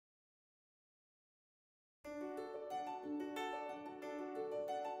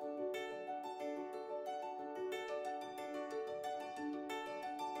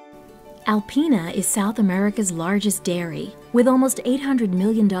Alpina is South America's largest dairy, with almost $800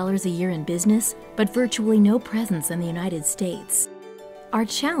 million a year in business, but virtually no presence in the United States. Our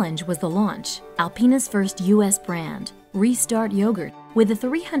challenge was the launch, Alpina's first U.S. brand, Restart Yogurt. With a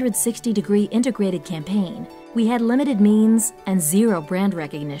 360-degree integrated campaign, we had limited means and zero brand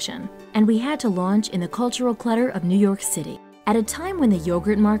recognition, and we had to launch in the cultural clutter of New York City. At a time when the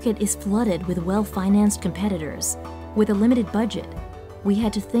yogurt market is flooded with well-financed competitors, with a limited budget, we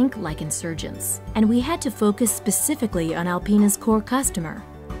had to think like insurgents, and we had to focus specifically on Alpina's core customer,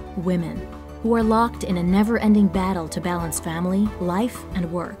 women, who are locked in a never-ending battle to balance family, life,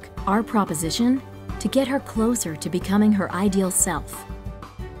 and work. Our proposition? To get her closer to becoming her ideal self.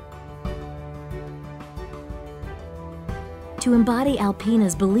 To embody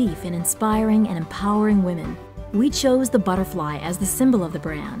Alpina's belief in inspiring and empowering women, we chose the butterfly as the symbol of the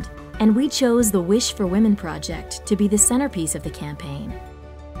brand, and we chose the Wish for Women project to be the centerpiece of the campaign.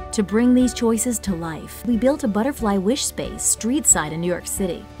 To bring these choices to life, we built a butterfly wish space street-side in New York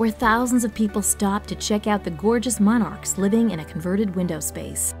City, where thousands of people stopped to check out the gorgeous monarchs living in a converted window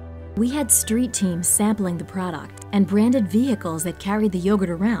space. We had street teams sampling the product and branded vehicles that carried the yogurt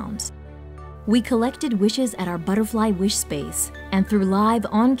around. We collected wishes at our butterfly wish space and through live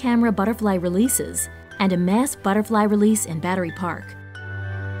on-camera butterfly releases and a mass butterfly release in Battery Park.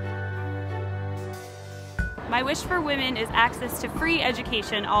 My wish for women is access to free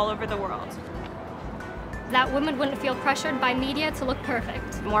education all over the world. That women wouldn't feel pressured by media to look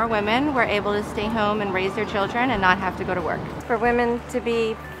perfect. More women were able to stay home and raise their children and not have to go to work. For women to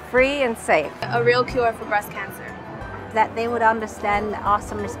be free and safe. A real cure for breast cancer. That they would understand the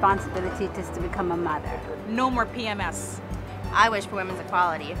awesome responsibility it is to become a mother. No more PMS. I wish for women's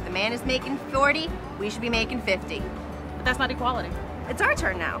equality. If the man is making 40, we should be making 50. But that's not equality. It's our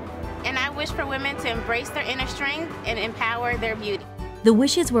turn now. And I wish for women to embrace their inner strength and empower their beauty. The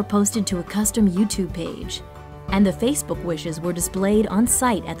wishes were posted to a custom YouTube page, and the Facebook wishes were displayed on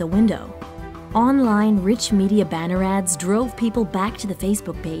site at the window. Online rich media banner ads drove people back to the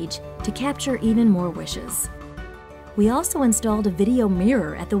Facebook page to capture even more wishes. We also installed a video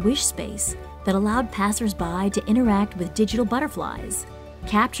mirror at the wish space that allowed passers-by to interact with digital butterflies,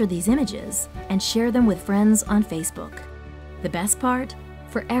 capture these images, and share them with friends on Facebook. The best part?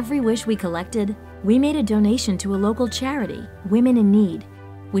 For every wish we collected, we made a donation to a local charity, Women in Need,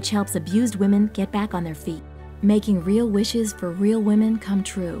 which helps abused women get back on their feet, making real wishes for real women come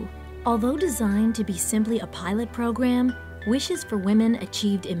true. Although designed to be simply a pilot program, Wishes for Women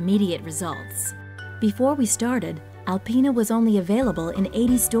achieved immediate results. Before we started, Alpina was only available in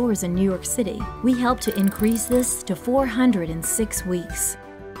 80 stores in New York City. We helped to increase this to 400 in 6 weeks.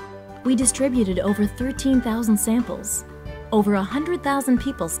 We distributed over 13,000 samples. Over 100,000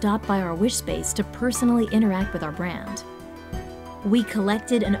 people stopped by our wish space to personally interact with our brand. We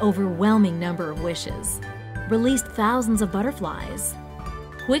collected an overwhelming number of wishes, released thousands of butterflies,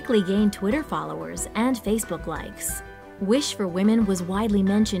 quickly gained Twitter followers and Facebook likes. Wish for Women was widely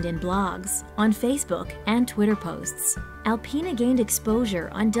mentioned in blogs, on Facebook, and Twitter posts. Alpina gained exposure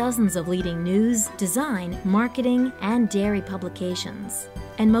on dozens of leading news, design, marketing, and dairy publications.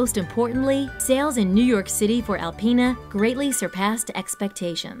 And most importantly, sales in New York City for Alpina greatly surpassed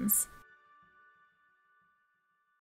expectations.